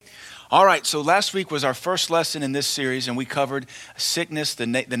All right, so last week was our first lesson in this series, and we covered sickness, the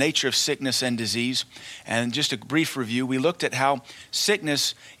nature of sickness and disease. And just a brief review, we looked at how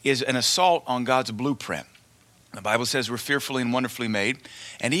sickness is an assault on God's blueprint. The Bible says we're fearfully and wonderfully made.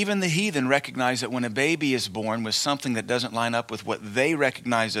 And even the heathen recognize that when a baby is born with something that doesn't line up with what they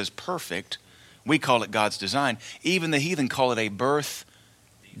recognize as perfect, we call it God's design. Even the heathen call it a birth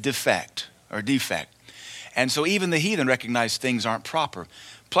defect or defect. And so even the heathen recognize things aren't proper.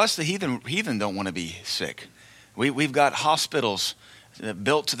 Plus, the heathen don't want to be sick. We've got hospitals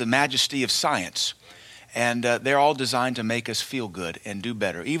built to the majesty of science, and they're all designed to make us feel good and do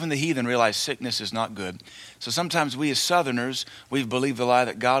better. Even the heathen realize sickness is not good. So sometimes we as Southerners, we've believed the lie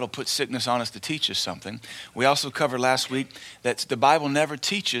that God will put sickness on us to teach us something. We also covered last week that the Bible never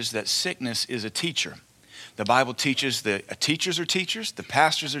teaches that sickness is a teacher. The Bible teaches that teachers are teachers, the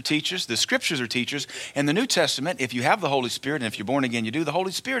pastors are teachers, the scriptures are teachers. In the New Testament, if you have the Holy Spirit, and if you're born again, you do, the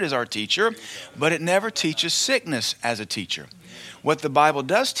Holy Spirit is our teacher, but it never teaches sickness as a teacher. What the Bible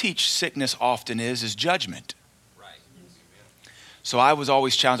does teach sickness often is judgment. So I was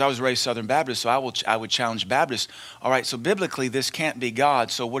always challenged. I was raised Southern Baptist, so I would challenge Baptists. All right, so biblically, this can't be God,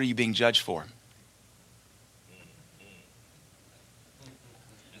 so what are you being judged for?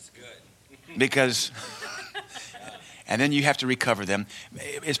 That's good. Because... And then you have to recover them.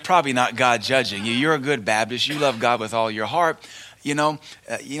 It's probably not God judging you. You're a good Baptist. You love God with all your heart.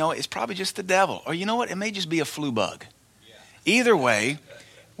 It's probably just the devil. Or you know what? It may just be a flu bug. Either way,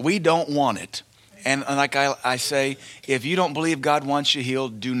 we don't want it. And like I say, if you don't believe God wants you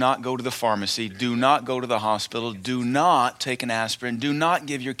healed, do not go to the pharmacy. Do not go to the hospital. Do not take an aspirin. Do not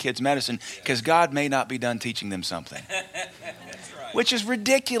give your kids medicine, because God may not be done teaching them something. Which is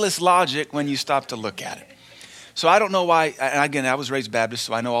ridiculous logic when you stop to look at it. So I don't know why, and again, I was raised Baptist,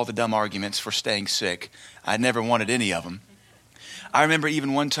 so I know all the dumb arguments for staying sick. I never wanted any of them. I remember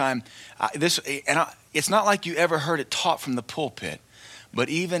even one time, it's not like you ever heard it taught from the pulpit, but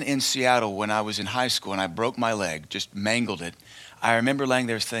even in Seattle when I was in high school and I broke my leg, just mangled it, I remember laying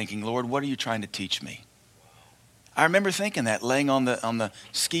there thinking, Lord, what are you trying to teach me? I remember thinking that, laying on the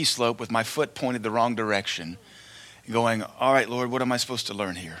ski slope with my foot pointed the wrong direction, going, all right, Lord, what am I supposed to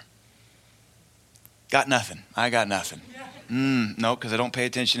learn here? Got nothing. I got nothing. No, because I don't pay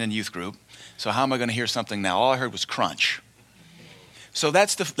attention in youth group. So how am I going to hear something now? All I heard was crunch. So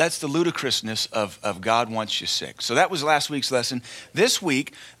that's the ludicrousness of God wants you sick. So that was last week's lesson. This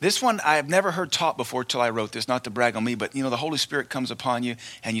week, this one I have never heard taught before till I wrote this, not to brag on me, but the Holy Spirit comes upon you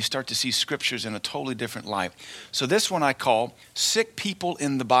and you start to see scriptures in a totally different light. So this one I call Sick People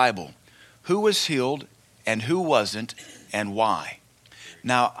in the Bible. Who was healed and who wasn't and why?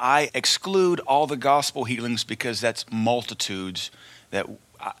 Now, I exclude all the gospel healings because that's multitudes that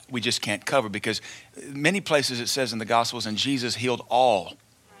we just can't cover, because many places it says in the Gospels, and Jesus healed all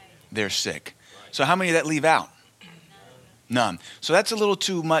their sick. So how many of that leave out? None. So that's a little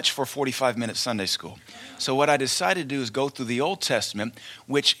too much for 45-minute Sunday school. So what I decided to do is go through the Old Testament,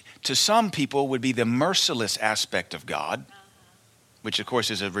 which to some people would be the merciless aspect of God, which of course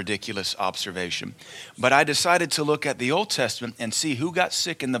is a ridiculous observation. But I decided to look at the Old Testament and see who got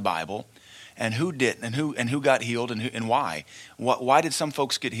sick in the Bible and who didn't, and who got healed and why. Why did some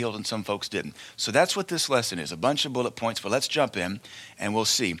folks get healed and some folks didn't? So that's what this lesson is, a bunch of bullet points, but let's jump in and we'll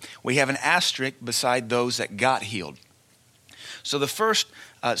see. We have an asterisk beside those that got healed. So the first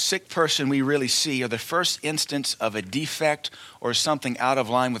sick person we really see, or the first instance of a defect or something out of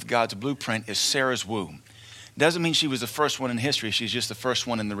line with God's blueprint, is Sarah's womb. Doesn't mean she was the first one in history. She's just the first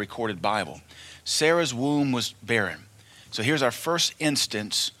one in the recorded Bible. Sarah's womb was barren. So here's our first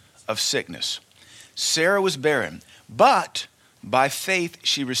instance of sickness. Sarah was barren, but by faith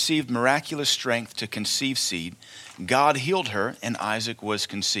she received miraculous strength to conceive seed. God healed her, and Isaac was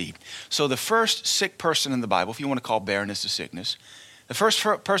conceived. So the first sick person in the Bible, if you want to call barrenness a sickness, the first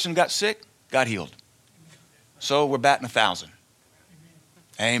person got sick, got healed. So we're batting 1,000.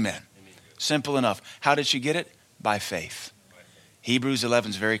 Amen. Simple enough. How did she get it? By faith. Hebrews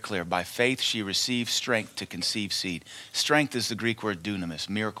 11 is very clear. By faith she received strength to conceive seed. Strength is the Greek word dunamis,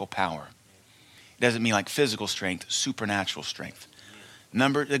 miracle power. It doesn't mean like physical strength, supernatural strength. Go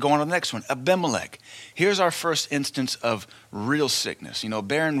on to the next one, Abimelech. Here's our first instance of real sickness.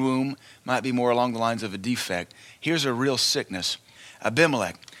 Barren womb might be more along the lines of a defect. Here's a real sickness.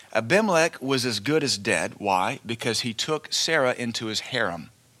 Abimelech. Abimelech was as good as dead. Why? Because he took Sarah into his harem.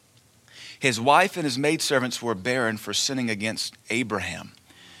 His wife and his maidservants were barren for sinning against Abraham.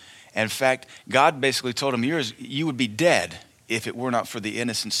 In fact, God basically told him, you would be dead if it were not for the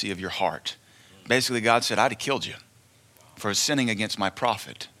innocency of your heart. Basically, God said, I'd have killed you for sinning against my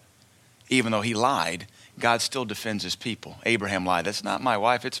prophet. Even though he lied, God still defends his people. Abraham lied. That's not my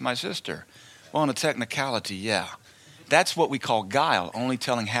wife, it's my sister. Well, on a technicality, yeah. That's what we call guile, only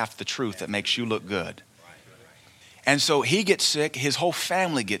telling half the truth that makes you look good. And so he gets sick, his whole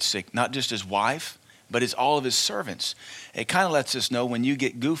family gets sick, not just his wife, but it's all of his servants. It kind of lets us know when you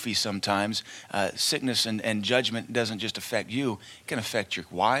get goofy sometimes, sickness and judgment doesn't just affect you. It can affect your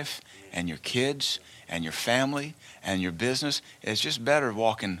wife and your kids and your family and your business. It's just better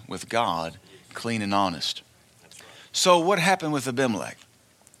walking with God, clean and honest. So what happened with Abimelech?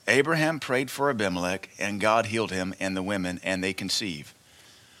 Abraham prayed for Abimelech, and God healed him and the women, and they conceive.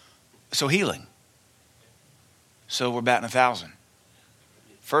 So healing. So we're batting 1,000.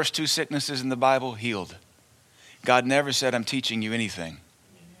 First 2 sicknesses in the Bible, healed. God never said, I'm teaching you anything.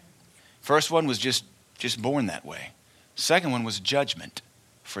 First one was just born that way. Second one was judgment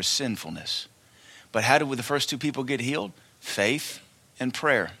for sinfulness. But how did the first 2 people get healed? Faith and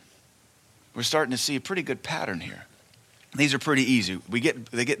prayer. We're starting to see a pretty good pattern here. These are pretty easy.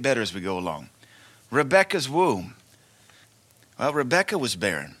 They get better as we go along. Rebekah's womb. Well, Rebekah was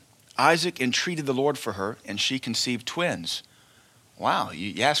barren. Isaac entreated the Lord for her, and she conceived twins. Wow,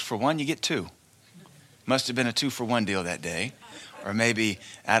 you ask for one, you get 2. Must have been a 2-for-1 deal that day. Or maybe,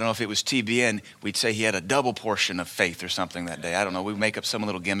 I don't know if it was TBN, we'd say he had a double portion of faith or something that day. I don't know. We make up some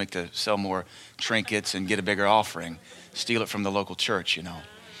little gimmick to sell more trinkets and get a bigger offering. Steal it from the local church, you know.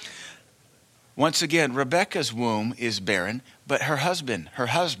 Once again, Rebekah's womb is barren, but her husband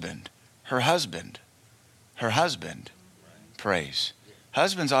prays.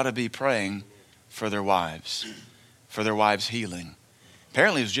 Husbands ought to be praying for their wives' healing.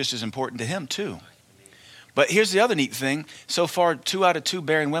 Apparently it was just as important to him too. But here's the other neat thing. So far, 2 out of 2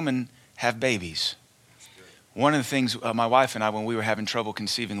 barren women have babies. One of the things my wife and I, when we were having trouble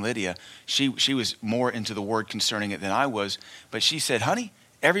conceiving Lydia, she was more into the word concerning it than I was. But she said, honey,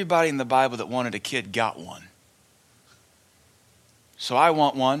 everybody in the Bible that wanted a kid got one. So I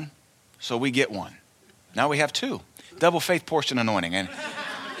want one, so we get one. Now we have 2. Double faith portion anointing. And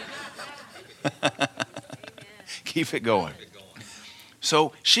keep it going.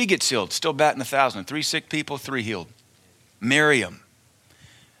 So she gets healed, still batting 1,000. 3 sick people, 3 healed. Miriam.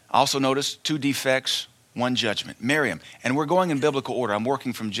 Also notice 2 defects, 1 judgment. Miriam. And we're going in biblical order. I'm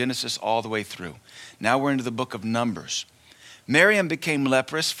working from Genesis all the way through. Now we're into the book of Numbers. Miriam became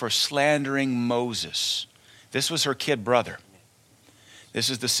leprous for slandering Moses. This was her kid brother.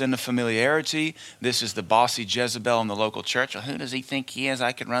 This is the sin of familiarity. This is the bossy Jezebel in the local church. Well, who does he think he is?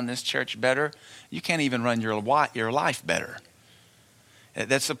 I can run this church better. You can't even run your life better.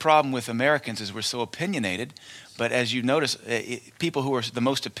 That's the problem with Americans, is we're so opinionated. But as you notice, people who are the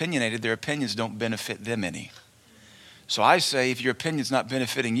most opinionated, their opinions don't benefit them any. So I say, if your opinion's not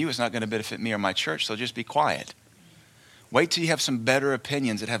benefiting you, it's not going to benefit me or my church, so just be quiet. Wait till you have some better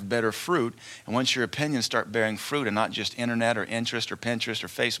opinions that have better fruit. And once your opinions start bearing fruit and not just internet or interest or Pinterest or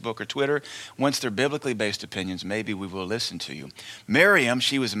Facebook or Twitter, once they're biblically based opinions, maybe we will listen to you. Miriam,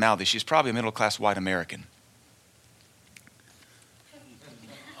 she was mouthy. She's probably a middle-class white American.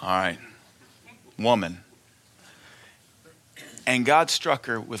 All right. Woman. And God struck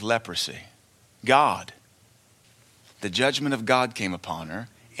her with leprosy. God. The judgment of God came upon her,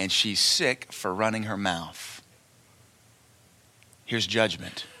 and she's sick for running her mouth. Here's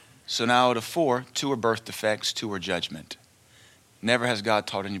judgment. So now out of 4, 2 are birth defects, 2 are judgment. Never has God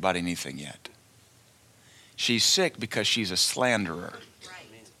taught anybody anything yet. She's sick because she's a slanderer.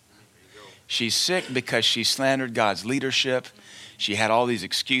 She's sick because she slandered God's leadership. She had all these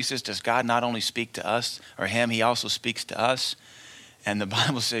excuses. Does God not only speak to us or him, he also speaks to us? And the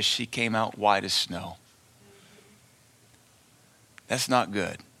Bible says she came out white as snow. That's not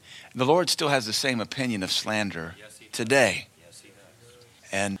good. The Lord still has the same opinion of slander today.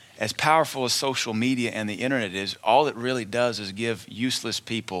 And as powerful as social media and the internet is, all it really does is give useless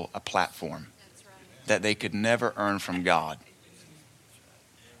people a platform that they could never earn from God.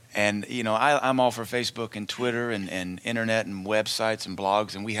 And, you know, I'm all for Facebook and Twitter and internet and websites and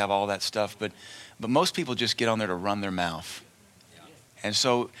blogs, and we have all that stuff. But most people just get on there to run their mouth. And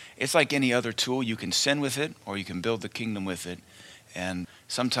so it's like any other tool. You can sin with it or you can build the kingdom with it. And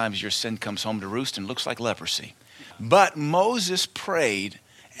sometimes your sin comes home to roost and looks like leprosy. But Moses prayed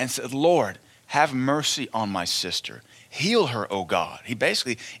and said, Lord, have mercy on my sister. Heal her, O God. He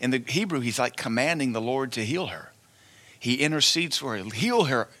basically, in the Hebrew, he's like commanding the Lord to heal her. He intercedes for her. Heal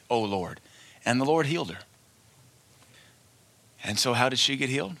her, O Lord. And the Lord healed her. And so how did she get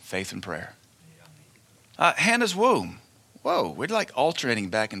healed? Faith and prayer. Hannah's womb. Whoa, we're like alternating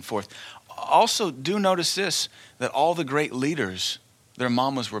back and forth. Also, do notice this, that all the great leaders, their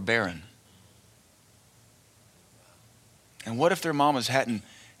mamas were barren. And what if their mamas hadn't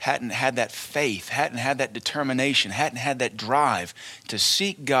hadn't had that faith, hadn't had that determination, hadn't had that drive to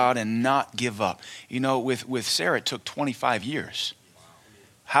seek God and not give up. You know, with Sarah, it took 25 years.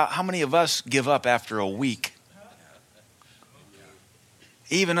 How many of us give up after a week?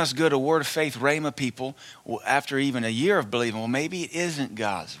 Even us good, a Word of Faith Rhema people, after even a year of believing, well, maybe it isn't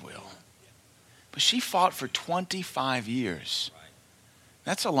God's will. But she fought for 25 years.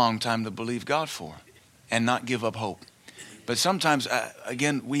 That's a long time to believe God for and not give up hope. But sometimes,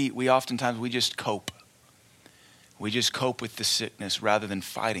 again, we oftentimes, we just cope. We just cope with the sickness rather than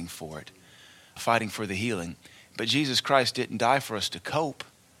fighting for it, fighting for the healing. But Jesus Christ didn't die for us to cope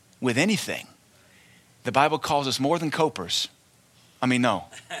with anything. The Bible calls us more than copers.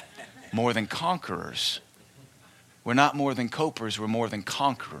 More than conquerors. We're not more than copers, we're more than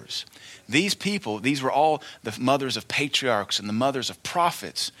conquerors. These people, these were all the mothers of patriarchs and the mothers of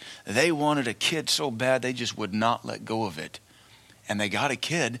prophets. They wanted a kid so bad they just would not let go of it. And they got a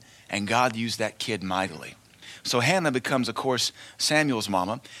kid, and God used that kid mightily. So Hannah becomes, of course, Samuel's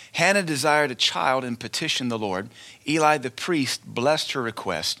mama. Hannah desired a child and petitioned the Lord. Eli the priest blessed her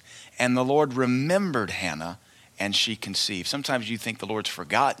request, and the Lord remembered Hannah, and she conceived. Sometimes you think the Lord's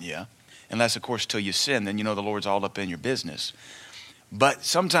forgotten you, unless, of course, till you sin, then you know the Lord's all up in your business. But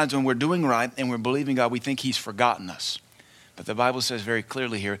sometimes when we're doing right and we're believing God, we think he's forgotten us. But the Bible says very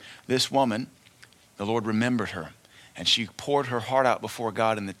clearly here, this woman, the Lord remembered her, and she poured her heart out before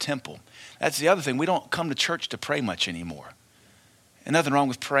God in the temple. That's the other thing. We don't come to church to pray much anymore. And nothing wrong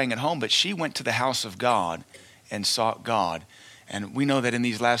with praying at home, but she went to the house of God and sought God. And we know that in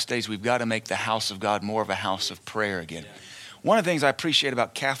these last days, we've got to make the house of God more of a house of prayer again. One of the things I appreciate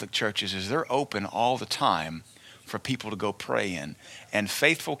about Catholic churches is they're open all the time for people to go pray in. And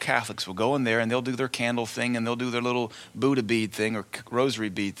faithful Catholics will go in there and they'll do their candle thing and they'll do their little Buddha bead thing or rosary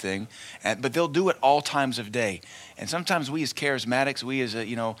bead thing. But they'll do it all times of day. And sometimes we as charismatics, we as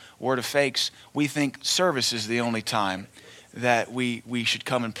Word of Fakes, we think service is the only time that we should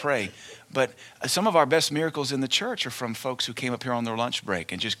come and pray. But some of our best miracles in the church are from folks who came up here on their lunch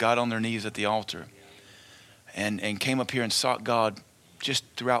break and just got on their knees at the altar and came up here and sought God just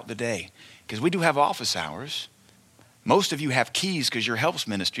throughout the day. Because we do have office hours. Most of you have keys because you're helps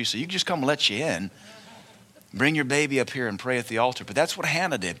ministry, so you can just come let you in. Bring your baby up here and pray at the altar. But that's what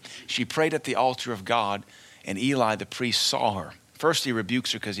Hannah did. She prayed at the altar of God, and Eli the priest saw her. First he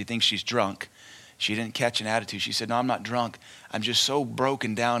rebukes her because he thinks she's drunk. She didn't catch an attitude. She said, no, I'm not drunk. I'm just so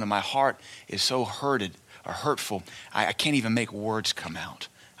broken down and my heart is so hurtful. I can't even make words come out.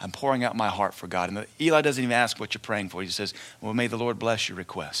 I'm pouring out my heart for God. And Eli doesn't even ask what you're praying for. He just says, well, may the Lord bless your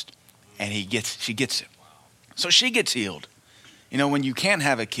request. And she gets it. So she gets healed. You know, when you can't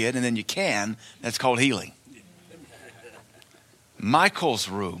have a kid and then you can, that's called healing. Michael's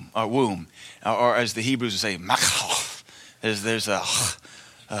womb, or as the Hebrews would say, Michael. There's a...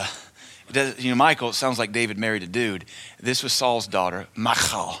 Michael, it sounds like David married a dude. This was Saul's daughter,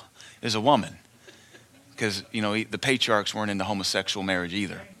 Michal, is a woman. Because, the patriarchs weren't into homosexual marriage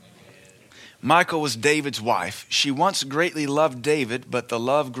either. Michal was David's wife. She once greatly loved David, but the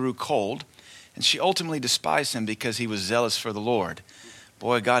love grew cold. And she ultimately despised him because he was zealous for the Lord.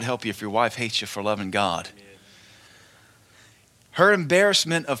 Boy, God help you if your wife hates you for loving God. Her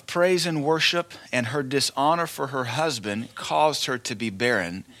embarrassment of praise and worship and her dishonor for her husband caused her to be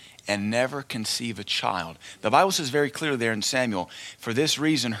barren and never conceive a child. The Bible says very clearly there in Samuel, for this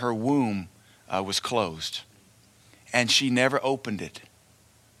reason her womb was closed. And she never opened it.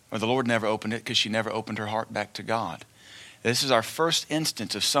 Or the Lord never opened it because she never opened her heart back to God. This is our first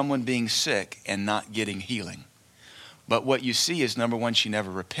instance of someone being sick and not getting healing. But what you see is, number one, she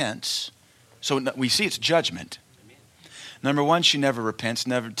never repents. So we see it's judgment. Number one, she never repents.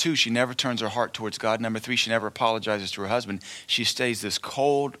 Number two, she never turns her heart towards God. Number three, she never apologizes to her husband. She stays this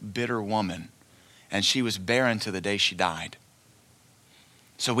cold, bitter woman. And she was barren to the day she died.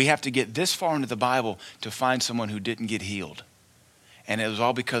 So we have to get this far into the Bible to find someone who didn't get healed. And it was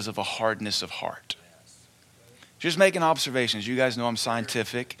all because of a hardness of heart. Just making observations. You guys know I'm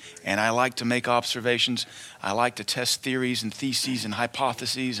scientific, and I like to make observations. I like to test theories and theses and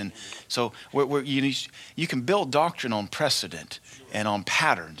hypotheses. And so you can build doctrine on precedent and on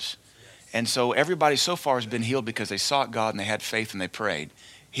patterns. And so everybody so far has been healed because they sought God and they had faith and they prayed.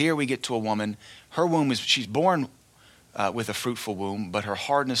 Here we get to a woman. Her womb she's born with a fruitful womb, but her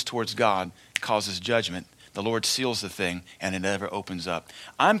hardness towards God causes judgment. The Lord seals the thing, and it never opens up.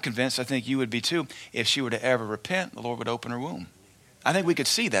 I'm convinced, I think you would be too, if she were to ever repent, the Lord would open her womb. I think we could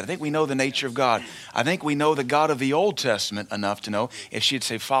see that. I think we know the nature of God. I think we know the God of the Old Testament enough to know if she'd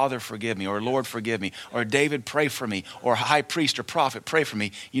say, Father, forgive me, or Lord, forgive me, or David, pray for me, or high priest or prophet, pray for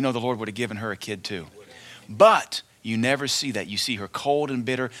me, the Lord would have given her a kid too. But You never see that. You see her cold and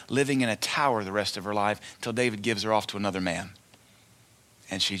bitter, living in a tower the rest of her life till David gives her off to another man.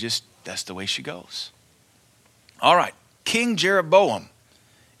 And that's the way she goes. All right, King Jeroboam,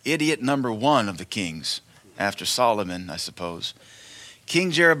 idiot number one of the kings, after Solomon, I suppose.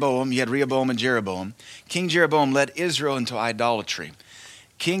 King Jeroboam, you had Rehoboam and Jeroboam. King Jeroboam led Israel into idolatry.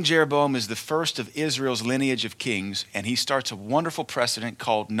 King Jeroboam is the first of Israel's lineage of kings, and he starts a wonderful precedent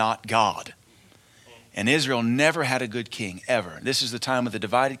called not God. And Israel never had a good king, ever. This is the time of the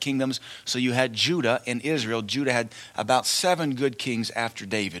divided kingdoms. So you had Judah and Israel. Judah had about 7 good kings after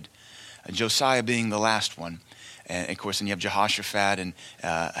David, Josiah being the last one. And of course, then you have Jehoshaphat and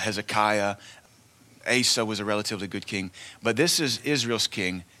Hezekiah. Asa was a relatively good king. But this is Israel's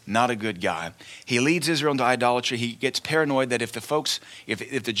king, not a good guy. He leads Israel into idolatry. He gets paranoid that if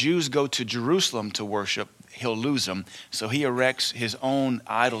the Jews go to Jerusalem to worship, he'll lose them. So he erects his own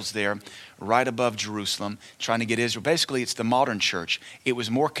idols there right above Jerusalem, trying to get Israel. Basically, it's the modern church. It was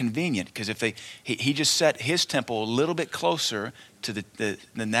more convenient because he just set his temple a little bit closer to the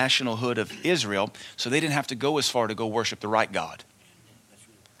nationalhood of Israel, so they didn't have to go as far to go worship the right God.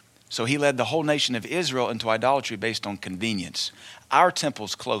 So he led the whole nation of Israel into idolatry based on convenience. Our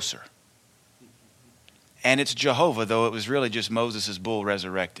temple's closer. And it's Jehovah, though it was really just Moses' bull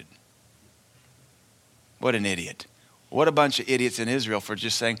resurrected. What an idiot. What a bunch of idiots in Israel for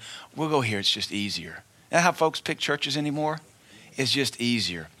just saying, we'll go here, it's just easier. Isn't that how folks pick churches anymore? It's just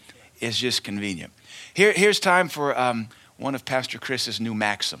easier. It's just convenient. Here's time for one of Pastor Chris's new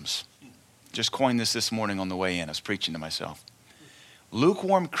maxims. Just coined this morning on the way in. I was preaching to myself.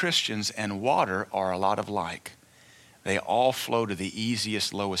 Lukewarm Christians and water are a lot of like. They all flow to the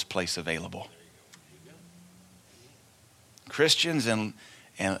easiest, lowest place available. Christians and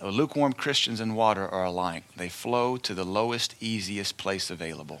lukewarm Christians and water are alike. They flow to the lowest, easiest place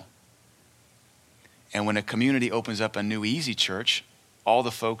available. And when a community opens up a new easy church, all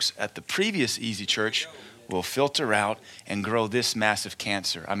the folks at the previous easy church will filter out and grow this massive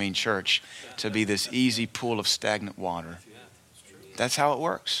cancer, church, to be this easy pool of stagnant water. That's how it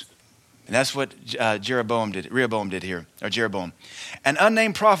works. And that's what Rehoboam did here. An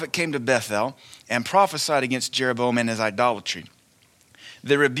unnamed prophet came to Bethel and prophesied against Jeroboam and his idolatry.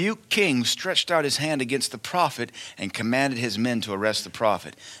 The rebuked king stretched out his hand against the prophet and commanded his men to arrest the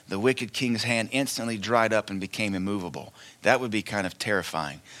prophet. The wicked king's hand instantly dried up and became immovable. That would be kind of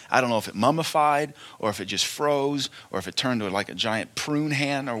terrifying. I don't know if it mummified or if it just froze or if it turned to like a giant prune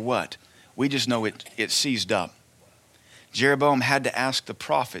hand or what. We just know it seized up. Jeroboam had to ask the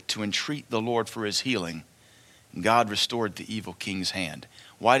prophet to entreat the Lord for his healing. God restored the evil king's hand.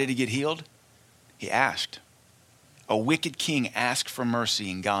 Why did he get healed? He asked. A wicked king asked for mercy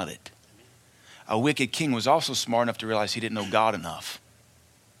and got it. A wicked king was also smart enough to realize he didn't know God enough.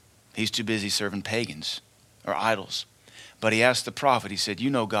 He's too busy serving pagans or idols. But he asked the prophet, he said, you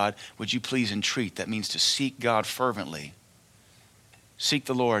know God, would you please entreat? That means to seek God fervently. Seek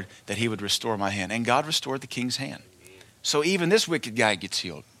the Lord that he would restore my hand. And God restored the king's hand. So even this wicked guy gets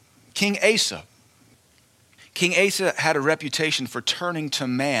healed. King Asa. King Asa had a reputation for turning to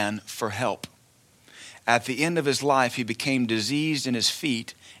man for help. At the end of his life, he became diseased in his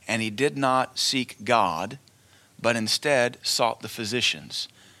feet, and he did not seek God, but instead sought the physicians.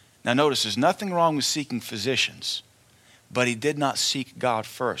 Now notice, there's nothing wrong with seeking physicians, but he did not seek God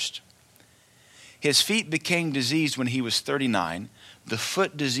first. His feet became diseased when he was 39. The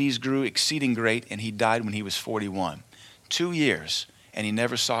foot disease grew exceeding great, and he died when he was 41. 2 years, and he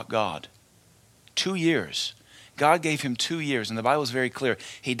never sought God. 2 years. God gave him 2 years, and the Bible is very clear.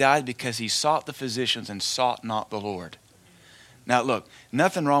 He died because he sought the physicians and sought not the Lord. Now look,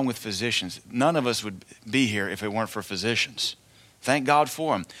 nothing wrong with physicians. None of us would be here if it weren't for physicians. Thank God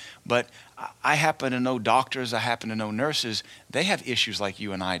for them. But I happen to know doctors, I happen to know nurses. They have issues like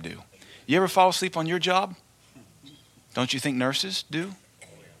you and I do. You ever fall asleep on your job? Don't you think nurses do?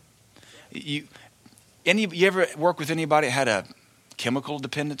 You ever work with anybody that had a chemical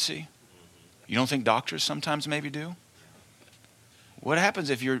dependency? You don't think doctors sometimes maybe do? What happens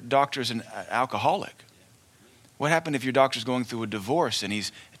if your doctor's an alcoholic? What happens if your doctor's going through a divorce and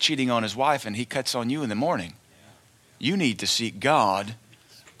he's cheating on his wife and he cuts on you in the morning? You need to seek God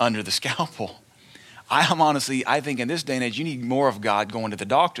under the scalpel. I think in this day and age, you need more of God going to the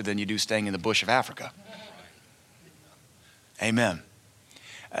doctor than you do staying in the bush of Africa. Amen.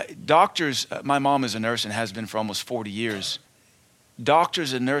 Doctors, my mom is a nurse and has been for almost 40 years.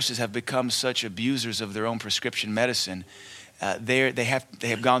 Doctors and nurses have become such abusers of their own prescription medicine. They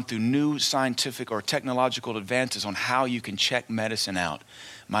have gone through new scientific or technological advances on how you can check medicine out.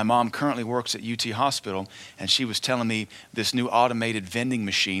 My mom currently works at UT Hospital, and she was telling me this new automated vending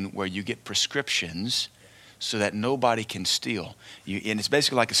machine where you get prescriptions so that nobody can steal. And it's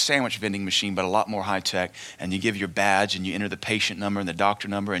basically like a sandwich vending machine, but a lot more high tech. And you give your badge and you enter the patient number and the doctor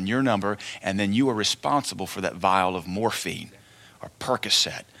number and your number, and then you are responsible for that vial of morphine or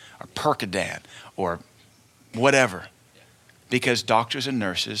Percocet or Percodan or whatever. Because doctors and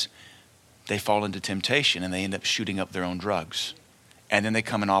nurses, they fall into temptation and they end up shooting up their own drugs. And then they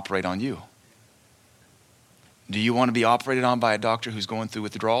come and operate on you. Do you want to be operated on by a doctor who's going through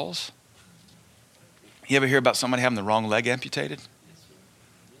withdrawals? You ever hear about somebody having the wrong leg amputated?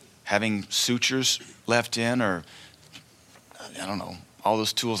 Having sutures left in, or I don't know, all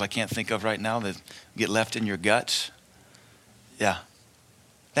those tools I can't think of right now that get left in your guts? Yeah,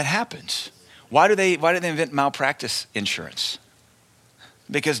 that happens. Why do they invent malpractice insurance?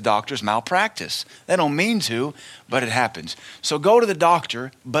 Because doctors malpractice. They don't mean to, but it happens. So go to the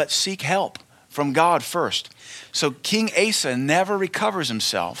doctor, but seek help from God first. So King Asa never recovers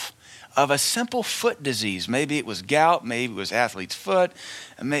himself of a simple foot disease. Maybe it was gout, maybe it was athlete's foot,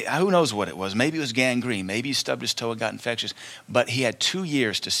 who knows what it was. Maybe it was gangrene, maybe he stubbed his toe and got infectious. But he had 2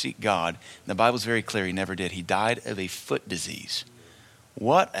 years to seek God. The Bible's very clear, he never did. He died of a foot disease.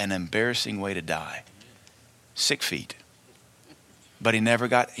 What an embarrassing way to die. Sick feet. But he never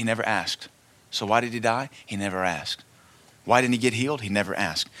asked. So why did he die? He never asked. Why didn't he get healed? He never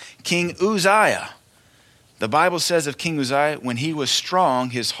asked. King Uzziah. The Bible says of King Uzziah, when he was strong,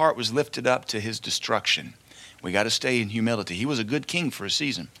 his heart was lifted up to his destruction. We got to stay in humility. He was a good king for a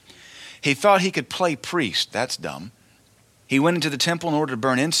season. He thought he could play priest. That's dumb. He went into the temple in order to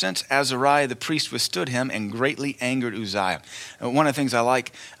burn incense. Azariah the priest withstood him and greatly angered Uzziah. One of the things I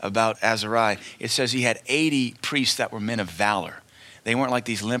like about Azariah, it says he had 80 priests that were men of valor. They weren't like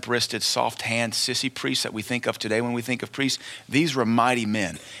these limp-wristed, soft-hand, sissy priests that we think of today when we think of priests. These were mighty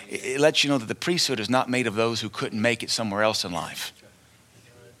men. It lets you know that the priesthood is not made of those who couldn't make it somewhere else in life.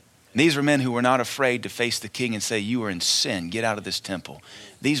 These were men who were not afraid to face the king and say, you are in sin, get out of this temple.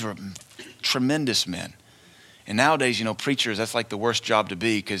 These were tremendous men. And nowadays, preachers, that's like the worst job to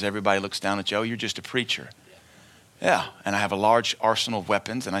be because everybody looks down at you, oh, you're just a preacher. Yeah, and I have a large arsenal of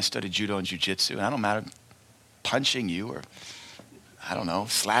weapons, and I studied judo and jiu-jitsu, and I don't matter punching you or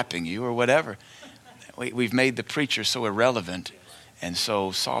slapping you or whatever. We've made the preacher so irrelevant and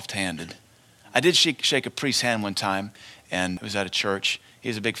so soft-handed. I did shake a priest's hand one time, and it was at a church. He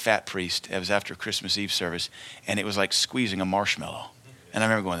was a big fat priest. It was after a Christmas Eve service, and it was like squeezing a marshmallow. And I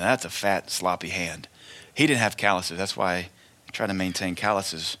remember going, that's a fat, sloppy hand. He didn't have calluses. That's why I try to maintain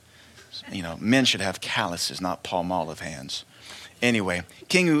calluses. Men should have calluses, not Palmolive hands. Anyway,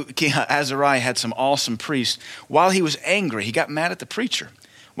 King Azariah had some awesome priests. While he was angry, he got mad at the preacher.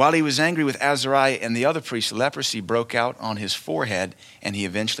 While he was angry with Azariah and the other priests, leprosy broke out on his forehead, and he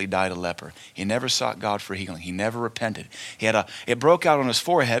eventually died a leper. He never sought God for healing. He never repented. It broke out on his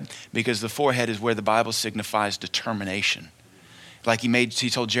forehead because the forehead is where the Bible signifies determination. Like he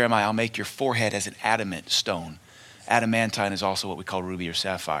told Jeremiah, I'll make your forehead as an adamant stone. Adamantine is also what we call ruby or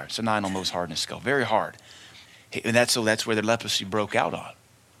sapphire. It's a 9 on Mohs hardness scale, very hard. And that's where the leprosy broke out on.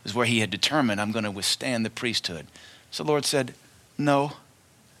 Is where he had determined, I'm going to withstand the priesthood. So the Lord said, no.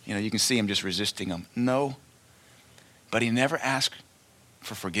 You can see him just resisting him. No. But he never asked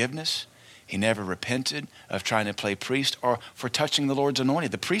for forgiveness. He never repented of trying to play priest or for touching the Lord's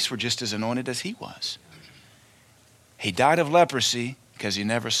anointed. The priests were just as anointed as he was. He died of leprosy because he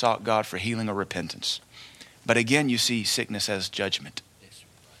never sought God for healing or repentance. But again, you see sickness as judgment.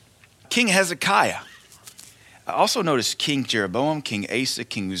 King Hezekiah. Also notice King Jeroboam, King Asa,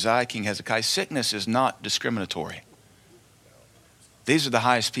 King Uzziah, King Hezekiah. Sickness is not discriminatory. These are the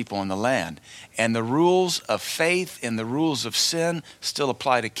highest people in the land. And the rules of faith and the rules of sin still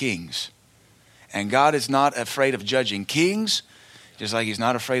apply to kings. And God is not afraid of judging kings, just like he's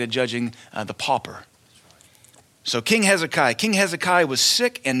not afraid of judging the pauper. So King Hezekiah was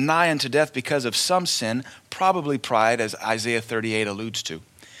sick and nigh unto death because of some sin, probably pride, as Isaiah 38 alludes to.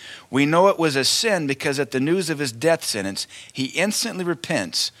 We know it was a sin because at the news of his death sentence, he instantly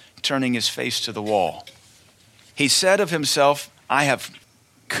repents, turning his face to the wall. He said of himself, I have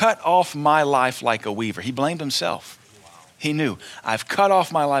cut off my life like a weaver. He blamed himself. He knew, I've cut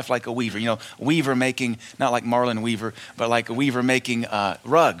off my life like a weaver. Weaver making, not like Marlon Weaver, but like a weaver making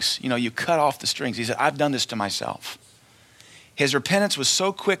rugs. You cut off the strings. He said, I've done this to myself. His repentance was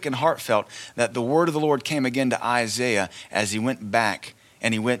so quick and heartfelt that the word of the Lord came again to Isaiah as he went back.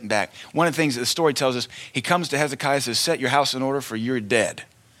 And he went back. One of the things that the story tells us, he comes to Hezekiah and says, set your house in order for you're dead.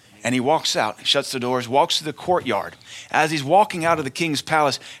 And he walks out, shuts the doors, walks to the courtyard. As he's walking out of the king's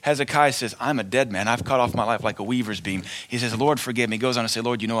palace, Hezekiah says, I'm a dead man. I've cut off my life like a weaver's beam. He says, Lord, forgive me. He goes on to say,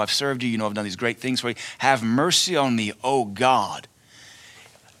 Lord, I've served you. I've done these great things for you. Have mercy on me, O God.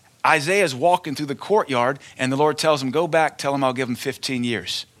 Isaiah's walking through the courtyard, and the Lord tells him, go back, tell him I'll give him 15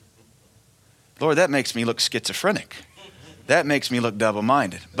 years. Lord, that makes me look schizophrenic. That makes me look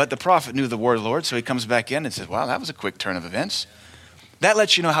double-minded. But the prophet knew the word of the Lord, so he comes back in and says, wow, that was a quick turn of events. That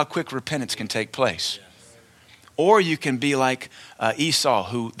lets you know how quick repentance can take place. Or you can be like Esau,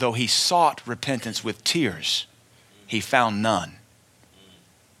 who, though he sought repentance with tears, he found none.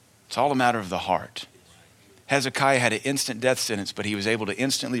 It's all a matter of the heart. Hezekiah had an instant death sentence, but he was able to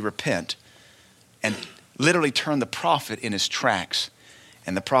instantly repent and literally turn the prophet in his tracks.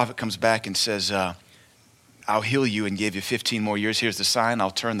 And the prophet comes back and says, I'll heal you and give you 15 more years. Here's the sign.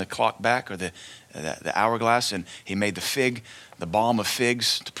 I'll turn the clock back, or the hourglass. And he made the balm of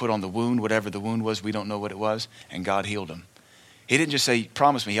figs to put on the wound, whatever the wound was. We don't know what it was. And God healed him. He didn't just say,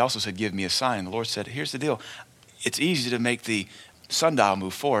 promise me. He also said, give me a sign. The Lord said, here's the deal. It's easy to make the sundial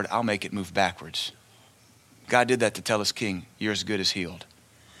move forward. I'll make it move backwards. God did that to tell his king, you're as good as healed.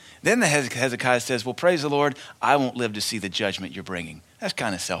 Then the Hezekiah says, well, praise the Lord. I won't live to see the judgment you're bringing. That's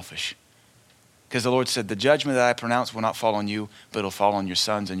kind of selfish. Because the Lord said, the judgment that I pronounce will not fall on you, but it'll fall on your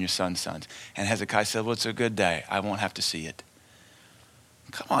sons and your sons' sons. And Hezekiah said, well, it's a good day. I won't have to see it.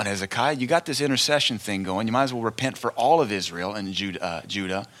 Come on, Hezekiah. You got this intercession thing going. You might as well repent for all of Israel and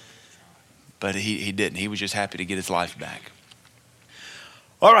Judah. But he didn't. He was just happy to get his life back.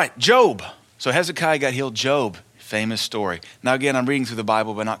 All right, Job. So Hezekiah got healed. Job, famous story. Now again, I'm reading through the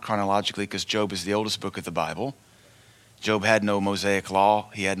Bible, but not chronologically, because Job is the oldest book of the Bible. Job had no Mosaic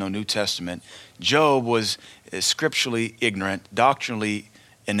law. He had no New Testament. Job was scripturally ignorant, doctrinally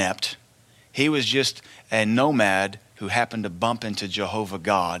inept. He was just a nomad who happened to bump into Jehovah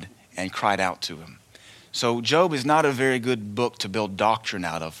God and cried out to him. So Job is not a very good book to build doctrine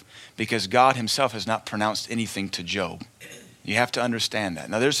out of, because God himself has not pronounced anything to Job. You have to understand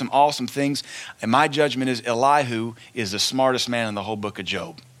that. Now there's some awesome things, and my judgment is Elihu is the smartest man in the whole book of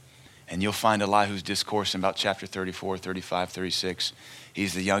Job. And you'll find Elihu's discourse in about chapter 34, 35, 36.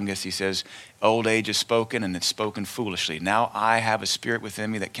 He's the youngest. He says, old age is spoken, and it's spoken foolishly. Now I have a spirit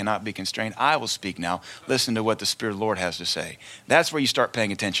within me that cannot be constrained. I will speak now. Listen to what the Spirit of the Lord has to say. That's where you start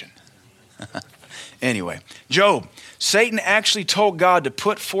paying attention. Anyway, Job, Satan actually told God to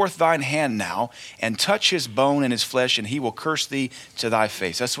put forth thine hand now and touch his bone and his flesh, and he will curse thee to thy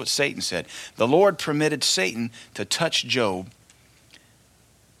face. That's what Satan said. The Lord permitted Satan to touch Job,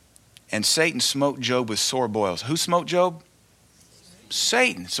 and Satan smote Job with sore boils. Who smote Job?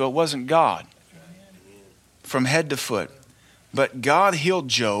 Satan. So it wasn't God. From head to foot. But God healed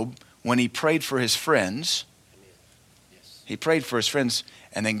Job when he prayed for his friends. He prayed for his friends,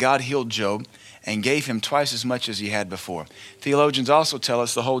 and then God healed Job and gave him twice as much as he had before. Theologians also tell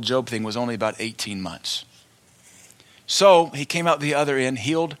us the whole Job thing was only about 18 months. So he came out the other end,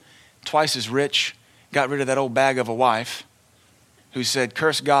 healed, twice as rich, got rid of that old bag of a wife who said,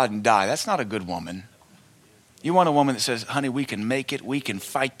 curse God and die. That's not a good woman. You want a woman that says, honey, we can make it. We can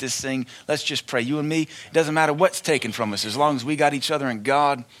fight this thing. Let's just pray. You and me, it doesn't matter what's taken from us. As long as we got each other and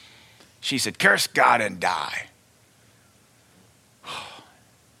God. She said, curse God and die.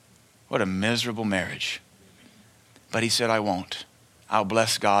 What a miserable marriage. But he said, I won't. I'll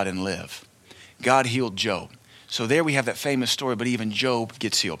bless God and live. God healed Job. So there we have that famous story, but even Job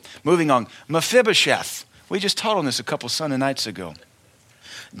gets healed. Moving on, Mephibosheth. We just taught on this a couple Sunday nights ago.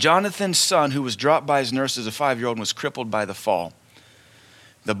 Jonathan's son, who was dropped by his nurse as a 5-year-old and was crippled by the fall.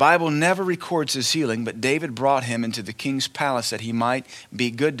 The Bible never records his healing, but David brought him into the king's palace that he might be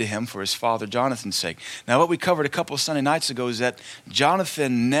good to him for his father Jonathan's sake. Now, what we covered a couple of Sunday nights ago is that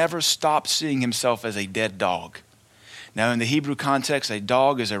Jonathan never stopped seeing himself as a dead dog. Now, in the Hebrew context, a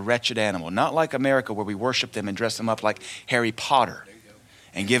dog is a wretched animal, not like America where we worship them and dress them up like Harry Potter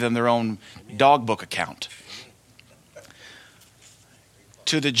and give them their own dog book account.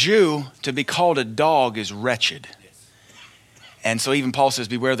 To the Jew, to be called a dog is wretched. And so even Paul says,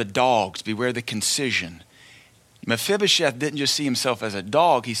 beware the dogs, beware the concision. Mephibosheth didn't just see himself as a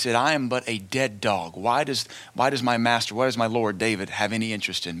dog. He said, I am but a dead dog. Why does my master, why does my Lord David have any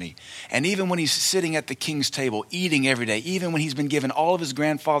interest in me? And even when he's sitting at the king's table, eating every day, even when he's been given all of his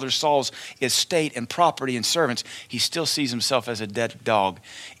grandfather Saul's estate and property and servants, he still sees himself as a dead dog.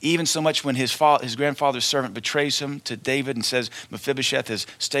 Even so much when his grandfather's servant betrays him to David and says, Mephibosheth has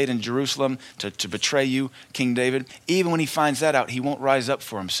stayed in Jerusalem to betray you, King David. Even when he finds that out, he won't rise up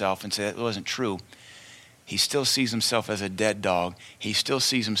for himself and say that wasn't true. He still sees himself as a dead dog. He still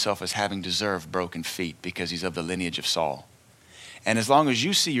sees himself as having deserved broken feet because he's of the lineage of Saul. And as long as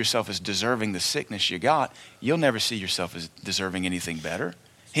you see yourself as deserving the sickness you got, you'll never see yourself as deserving anything better.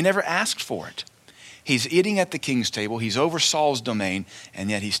 He never asked for it. He's eating at the king's table. He's over Saul's domain, and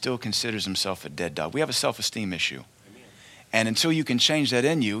yet he still considers himself a dead dog. We have a self-esteem issue. And until you can change that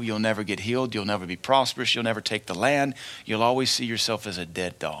in you, you'll never get healed. You'll never be prosperous. You'll never take the land. You'll always see yourself as a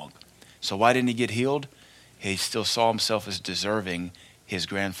dead dog. So why didn't he get healed? He still saw himself as deserving his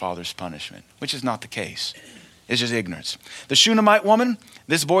grandfather's punishment, which is not the case. It's just ignorance. The Shunammite woman,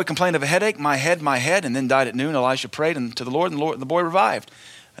 this boy complained of a headache, my head, and then died at noon. Elisha prayed to the Lord, and the boy revived.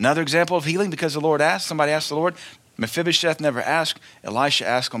 Another example of healing because the Lord asked. Somebody asked the Lord. Mephibosheth never asked. Elisha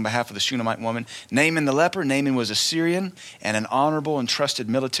asked on behalf of the Shunammite woman. Naaman the leper. Naaman was a Syrian and an honorable and trusted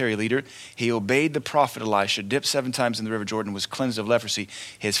military leader. He obeyed the prophet Elisha, dipped 7 times in the river Jordan, was cleansed of leprosy.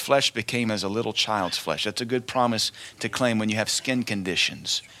 His flesh became as a little child's flesh. That's a good promise to claim when you have skin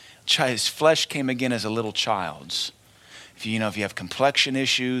conditions. His flesh came again as a little child's. If you have complexion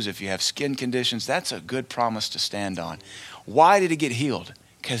issues, if you have skin conditions, that's a good promise to stand on. Why did he get healed?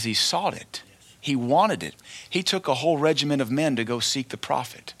 Because he sought it. He wanted it. He took a whole regiment of men to go seek the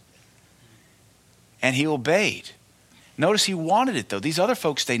prophet. And he obeyed. Notice he wanted it though. These other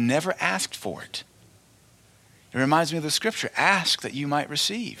folks, they never asked for it. It reminds me of the scripture, ask that you might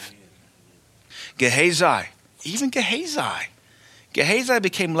receive. Gehazi, even Gehazi. Gehazi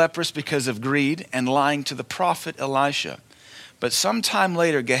became leprous because of greed and lying to the prophet Elisha. But sometime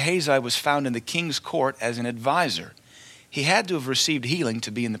later, Gehazi was found in the king's court as an advisor. He had to have received healing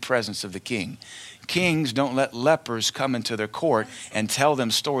to be in the presence of the king. Kings don't let lepers come into their court and tell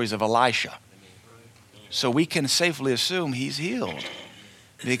them stories of Elisha. So we can safely assume he's healed.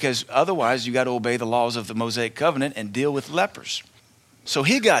 Because otherwise you got to obey the laws of the Mosaic covenant and deal with lepers. So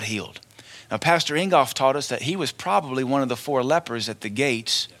he got healed. Now Pastor Ingolf taught us that he was probably one of the 4 lepers at the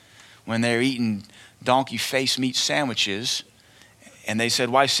gates when they were eating donkey face meat sandwiches. And they said,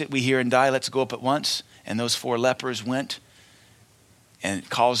 why sit we here and die? Let's go up at once. And those 4 lepers went and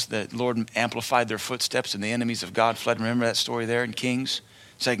caused the Lord amplified their footsteps and the enemies of God fled. Remember that story there in Kings?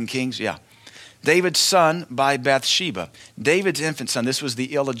 2 Kings? Yeah. David's son by Bathsheba. David's infant son, this was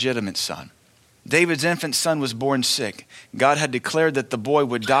the illegitimate son. David's infant son was born sick. God had declared that the boy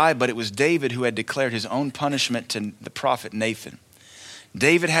would die, but it was David who had declared his own punishment to the prophet Nathan.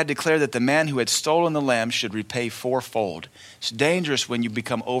 David had declared that the man who had stolen the lamb should repay 4-fold. It's dangerous when you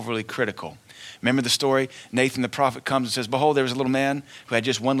become overly critical. Remember the story? Nathan the prophet comes and says, behold, there was a little man who had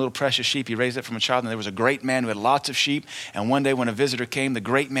just one little precious sheep. He raised it from a child. And there was a great man who had lots of sheep. And one day when a visitor came, the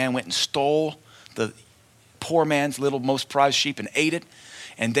great man went and stole the poor man's little most prized sheep and ate it.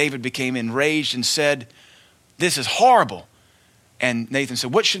 And David became enraged and said, this is horrible. And Nathan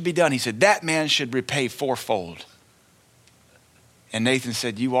said, what should be done? He said, that man should repay 4-fold. And Nathan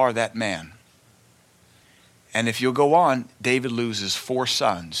said, you are that man. And if you'll go on, David loses 4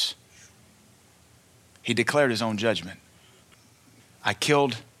 sons. He declared his own judgment. I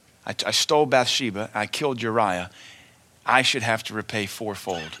stole Bathsheba. I killed Uriah. I should have to repay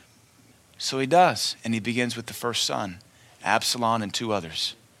 4-fold. So he does. And he begins with the first son, Absalom, and 2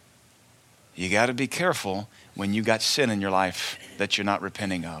 others. You got to be careful when you got sin in your life that you're not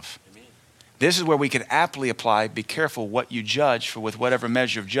repenting of. This is where we can aptly apply, be careful what you judge, for with whatever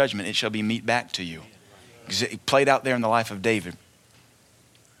measure of judgment it shall be mete back to you. It played out there in the life of David.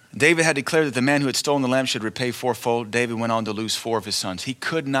 David had declared that the man who had stolen the lamb should repay 4-fold. David went on to lose 4 of his sons. He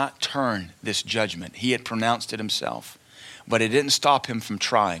could not turn this judgment. He had pronounced it himself. But it didn't stop him from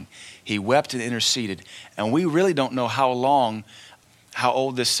trying. He wept and interceded. And we really don't know how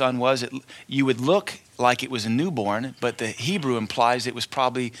old this son was. You would look like it was a newborn, but the Hebrew implies it was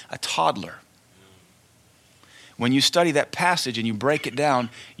probably a toddler. When you study that passage and you break it down,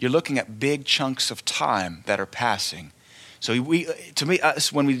 you're looking at big chunks of time that are passing. So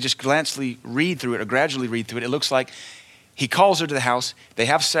when we just gradually read through it, it looks like he calls her to the house. They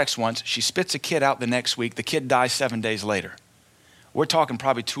have sex once. She spits a kid out the next week. The kid dies 7 days later. We're talking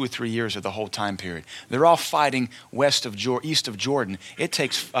probably 2 or 3 years of the whole time period. They're all fighting east of Jordan. It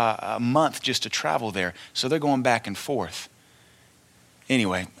takes a month just to travel there. So they're going back and forth.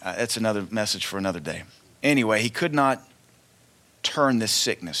 Anyway, that's another message for another day. Anyway, he could not turn this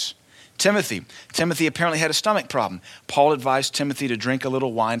sickness. Timothy apparently had a stomach problem. Paul advised Timothy to drink a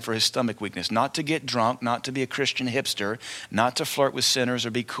little wine for his stomach weakness, not to get drunk, not to be a Christian hipster, not to flirt with sinners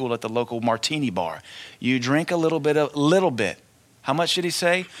or be cool at the local martini bar. You drink a little bit. How much did he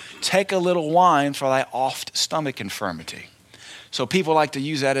say? Take a little wine for thy oft stomach infirmity. So people like to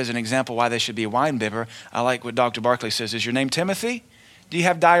use that as an example why they should be a wine bibber. I like what Dr. Barclay says. Is your name Timothy? Do you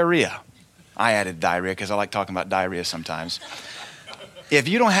have diarrhea? I added diarrhea because I like talking about diarrhea sometimes. If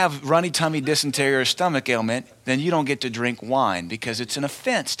you don't have runny tummy, dysentery, or stomach ailment, then you don't get to drink wine because it's an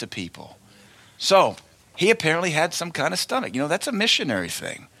offense to people. So he apparently had some kind of stomach. That's a missionary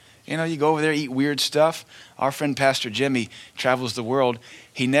thing. You know, you go over there, eat weird stuff. Our friend Pastor Jimmy travels the world.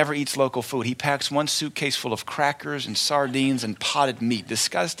 He never eats local food. He packs one suitcase full of crackers and sardines and potted meat,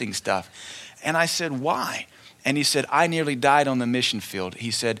 disgusting stuff. And I said, why? And he said, I nearly died on the mission field.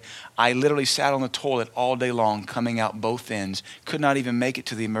 He said, I literally sat on the toilet all day long, coming out both ends, could not even make it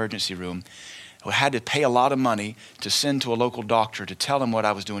to the emergency room. I had to pay a lot of money to send to a local doctor to tell him what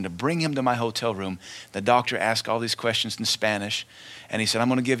I was doing, to bring him to my hotel room. The doctor asked all these questions in Spanish, and he said, I'm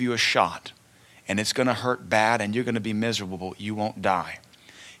going to give you a shot, and it's going to hurt bad, and you're going to be miserable, but you won't die.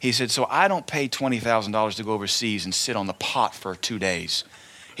 He said, so I don't pay $20,000 to go overseas and sit on the pot for 2 days.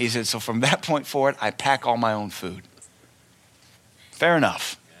 He said, so from that point forward, I pack all my own food. Fair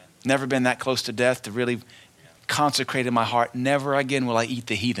enough. Never been that close to death to really consecrate in my heart. Never again will I eat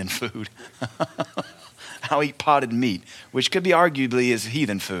the heathen food. I'll eat potted meat, which could be arguably as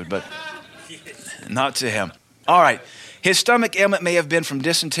heathen food, but not to him. All right. His stomach ailment may have been from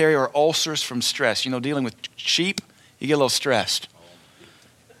dysentery or ulcers from stress. You know, dealing with sheep, you get a little stressed.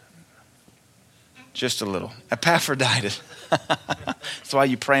 Just a little. Epaphroditus. That's why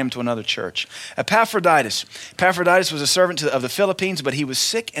you pray him to another church. Epaphroditus. Epaphroditus was a servant of the Philippines, but he was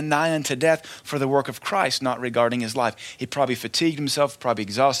sick and nigh unto death for the work of Christ, not regarding his life. He probably fatigued himself, probably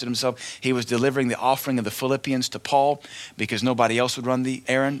exhausted himself. He was delivering the offering of the Philippians to Paul because nobody else would run the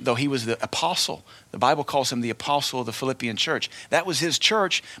errand, though he was the apostle. The Bible calls him the apostle of the Philippian church. That was his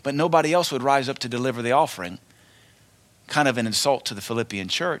church, but nobody else would rise up to deliver the offering. Kind of an insult to the Philippian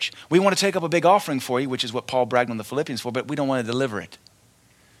church. We want to take up a big offering for you, which is what Paul bragged on the Philippians for, but we don't want to deliver it.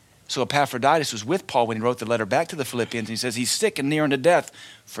 So Epaphroditus was with Paul when he wrote the letter back to the Philippians. And he says, he's sick and near unto death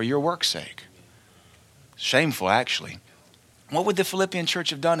for your work's sake. Shameful, actually. What would the Philippian church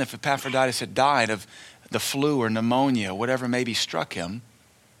have done if Epaphroditus had died of the flu or pneumonia, whatever maybe struck him?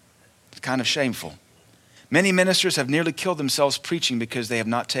 It's kind of shameful. Many ministers have nearly killed themselves preaching because they have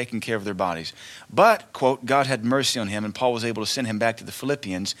not taken care of their bodies. But, quote, God had mercy on him, and Paul was able to send him back to the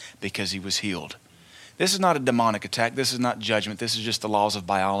Philippians because he was healed. This is not a demonic attack. This is not judgment. This is just the laws of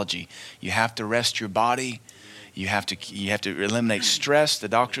biology. You have to rest your body. You have to eliminate stress. The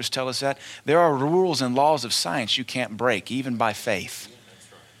doctors tell us that. There are rules and laws of science you can't break, even by faith.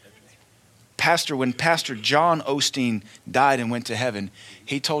 When Pastor John Osteen died and went to heaven,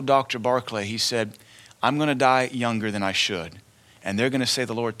 he told Dr. Barclay, he said, I'm going to die younger than I should. And they're going to say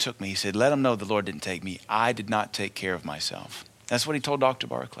the Lord took me. He said, let them know the Lord didn't take me. I did not take care of myself. That's what he told Dr.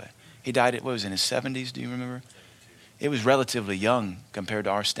 Barclay. He died, in his 70s, do you remember? It was relatively young compared to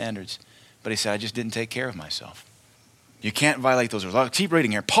our standards. But he said, I just didn't take care of myself. You can't violate those rules. I'll keep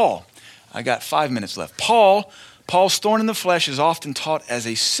reading here. Paul, I got 5 minutes left. Paul's thorn in the flesh is often taught as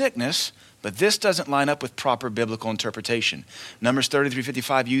a sickness, but this doesn't line up with proper biblical interpretation. Numbers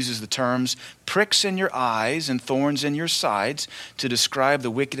 33:55 uses the terms pricks in your eyes and thorns in your sides to describe the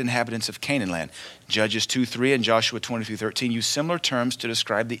wicked inhabitants of Canaan land. Judges 2:3 and Joshua 23:13 use similar terms to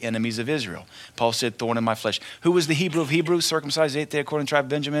describe the enemies of Israel. Paul said, thorn in my flesh. Who was the Hebrew of Hebrews, circumcised the 8th day according to the tribe of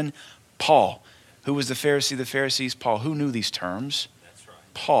Benjamin? Paul. Who was the Pharisee of the Pharisees? Paul. Who knew these terms? That's right.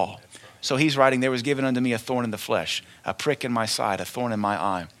 Paul. That's right. So he's writing, there was given unto me a thorn in the flesh, a prick in my side, a thorn in my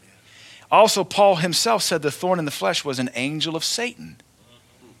eye. Also, Paul himself said the thorn in the flesh was an angel of Satan.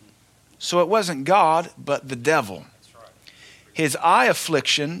 So it wasn't God, but the devil. His eye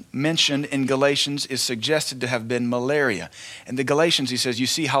affliction mentioned in Galatians is suggested to have been malaria. In the Galatians, he says, you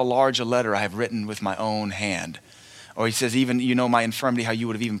see how large a letter I have written with my own hand. Or he says, even, you know, my infirmity, how you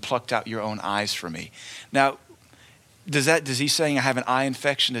would have even plucked out your own eyes for me. Now, does he saying I have an eye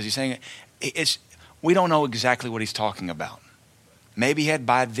infection? Does he saying we don't know exactly what he's talking about. Maybe he had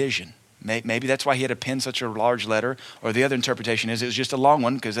bad vision. Maybe that's why he had to pen such a large letter. Or the other interpretation is it was just a long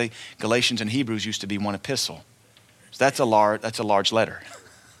one because Galatians and Hebrews used to be one epistle. So that's a large letter.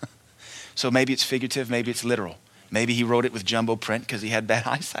 So maybe it's figurative, maybe it's literal. Maybe he wrote it with jumbo print because he had bad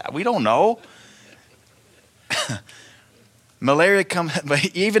eyesight. We don't know. But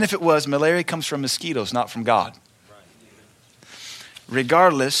even if it was, malaria comes from mosquitoes, not from God.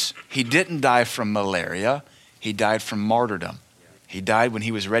 Regardless, he didn't die from malaria. He died from martyrdom. He died when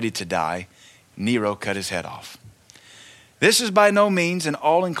he was ready to die. Nero cut his head off. This is by no means an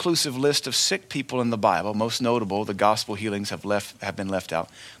all-inclusive list of sick people in the Bible. Most notable, the gospel healings have been left out.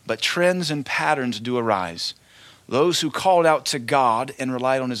 But trends and patterns do arise. Those who called out to God and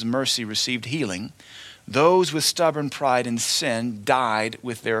relied on his mercy received healing. Those with stubborn pride and sin died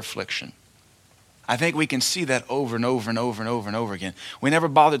with their affliction. I think we can see that over and over and over and over and over again. We never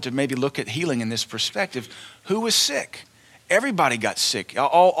bothered to maybe look at healing in this perspective. Who was sick? Everybody got sick.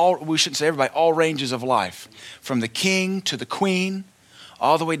 We shouldn't say everybody, all ranges of life. From the king to the queen,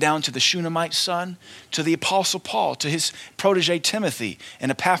 all the way down to the Shunammite son, to the Apostle Paul, to his protege Timothy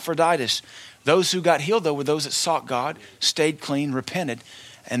and Epaphroditus. Those who got healed, though, were those that sought God, stayed clean, repented.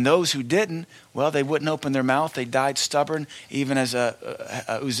 And those who didn't, well, they wouldn't open their mouth. They died stubborn, even as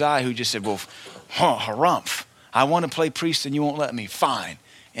Uzziah, who just said, well, harumph. I want to play priest and you won't let me. Fine.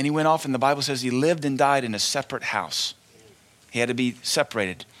 And he went off, and the Bible says he lived and died in a separate house. He had to be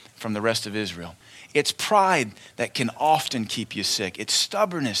separated from the rest of Israel. It's pride that can often keep you sick. It's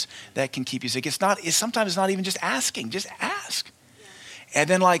stubbornness that can keep you sick. Sometimes it's not even just asking. Just ask. And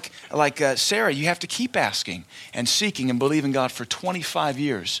then like Sarah, you have to keep asking and seeking and believing God for 25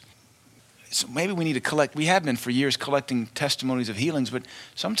 years. So maybe we need to collect. We have been for years collecting testimonies of healings, but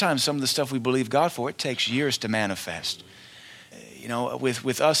sometimes some of the stuff we believe God for, it takes years to manifest. You know,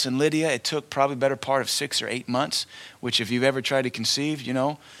 with us and Lydia, it took probably better part of 6 or 8 months, which if you've ever tried to conceive, you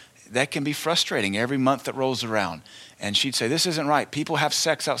know, that can be frustrating every month that rolls around. And she'd say, this isn't right. People have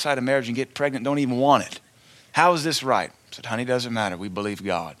sex outside of marriage and get pregnant, don't even want it. How is this right? I said, honey, doesn't matter. We believe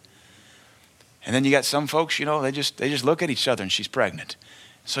God. And then you got some folks, you know, they just look at each other and she's pregnant.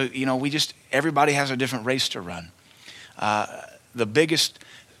 So, you know, everybody has a different race to run. The biggest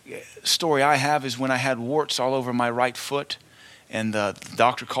story I have is when I had warts all over my right foot, and the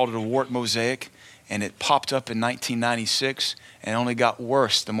doctor called it a wart mosaic, and it popped up in 1996 and only got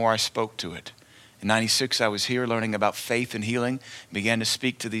worse the more I spoke to it. In 96, I was here learning about faith and healing, began to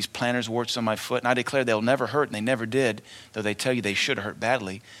speak to these plantar warts on my foot, and I declared they'll never hurt, and they never did, though they tell you they should have hurt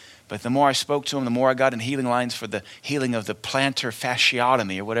badly. But the more I spoke to them, the more I got in healing lines for the healing of the plantar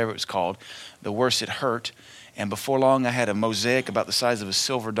fasciotomy, or whatever it was called, the worse it hurt. And before long, I had a mosaic about the size of a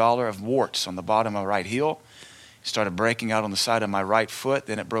silver dollar of warts on the bottom of my right heel. It started breaking out on the side of my right foot,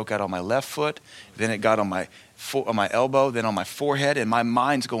 then it broke out on my left foot, then it got on my elbow, then on my forehead, and my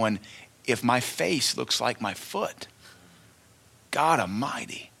mind's going, if my face looks like my foot, God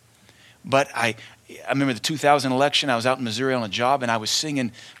Almighty. But I remember the 2000 election. I was out in Missouri on a job, and I was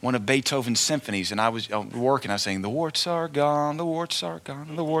singing one of Beethoven's symphonies, and I was working. I was saying, the warts are gone, the warts are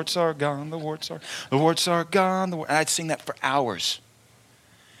gone, the warts are gone, the warts are gone. And I'd sing that for hours.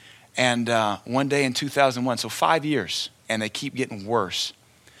 And one day in 2001, so 5 years, and they keep getting worse.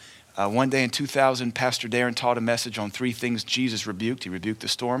 One day in 2000, Pastor Darren taught a message on 3 things Jesus rebuked. He rebuked the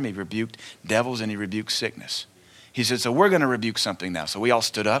storm, he rebuked devils, and he rebuked sickness. He said, so we're going to rebuke something now. So we all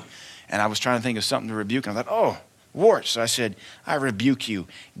stood up, and I was trying to think of something to rebuke, and I thought, oh, warts. So I said, I rebuke you.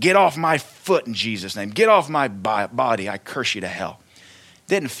 Get off my foot in Jesus' name. Get off my body. I curse you to hell.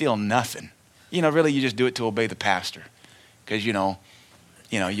 Didn't feel nothing. You know, really, you just do it to obey the pastor. Because, you're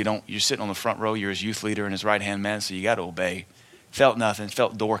sitting on the front row, you're his youth leader and his right-hand man, so you got to obey. Felt nothing,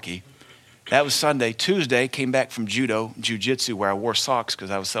 felt dorky. That was Sunday. Tuesday, came back from judo, jiu-jitsu, where I wore socks because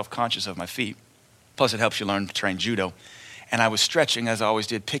I was self-conscious of my feet. Plus, it helps you learn to train judo. And I was stretching, as I always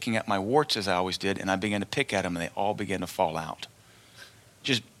did, picking at my warts, as I always did, and I began to pick at them, and they all began to fall out.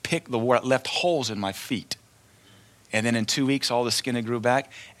 Just left holes in my feet. And then in 2 weeks, all the skin had grew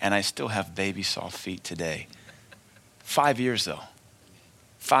back, and I still have baby soft feet today. 5 years, though.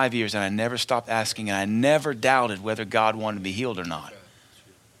 5 years, and I never stopped asking, and I never doubted whether God wanted to be healed or not.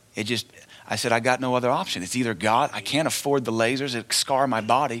 I said, I got no other option. It's either God. I can't afford the lasers that scar my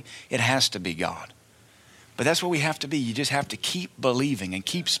body. It has to be God. But that's what we have to be. You just have to keep believing and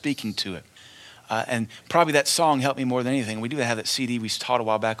keep speaking to it. And probably that song helped me more than anything. We do have that CD we taught a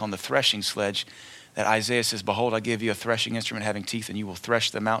while back on the threshing sledge, that Isaiah says, behold, I give you a threshing instrument having teeth, and you will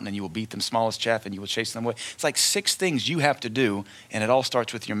thresh them out, and you will beat them small as chaff, and you will chase them away. It's like 6 things you have to do, and it all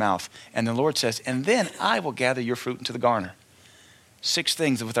starts with your mouth. And the Lord says, and then I will gather your fruit into the garner. 6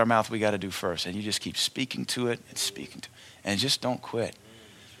 things with our mouth we got to do first, and you just keep speaking to it and speaking to it, and just don't quit.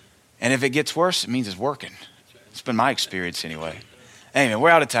 And if it gets worse, it means it's working. It's been my experience anyway. Anyway, we're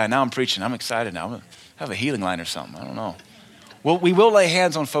out of time. Now I'm preaching. I'm excited now. I'm going to have a healing line or something. I don't know. Well, we will lay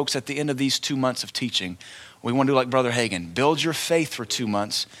hands on folks at the end of these 2 months of teaching. We want to do like Brother Hagin. Build your faith for 2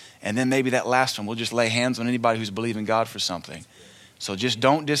 months, and then maybe that last one, we'll just lay hands on anybody who's believing God for something. So just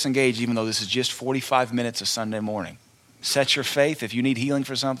don't disengage, even though this is just 45 minutes of Sunday morning. Set your faith. If you need healing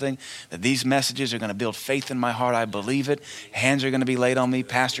for something, that these messages are going to build faith in my heart. I believe it. Hands are going to be laid on me.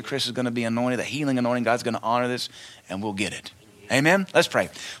 Pastor Chris is going to be anointed. The healing anointing, God's going to honor this, and we'll get it. Amen? Let's pray.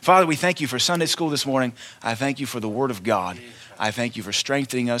 Father, we thank you for Sunday school this morning. I thank you for the word of God. I thank you for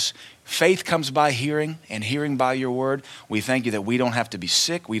strengthening us. Faith comes by hearing, and hearing by your word. We thank you that we don't have to be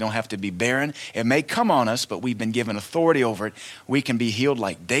sick. We don't have to be barren. It may come on us, but we've been given authority over it. We can be healed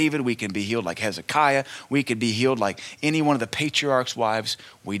like David. We can be healed like Hezekiah. We could be healed like any one of the patriarchs' wives.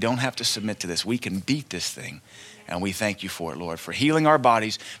 We don't have to submit to this. We can beat this thing. And we thank you for it, Lord, for healing our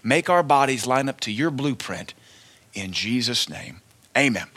bodies. Make our bodies line up to your blueprint. In Jesus' name, amen.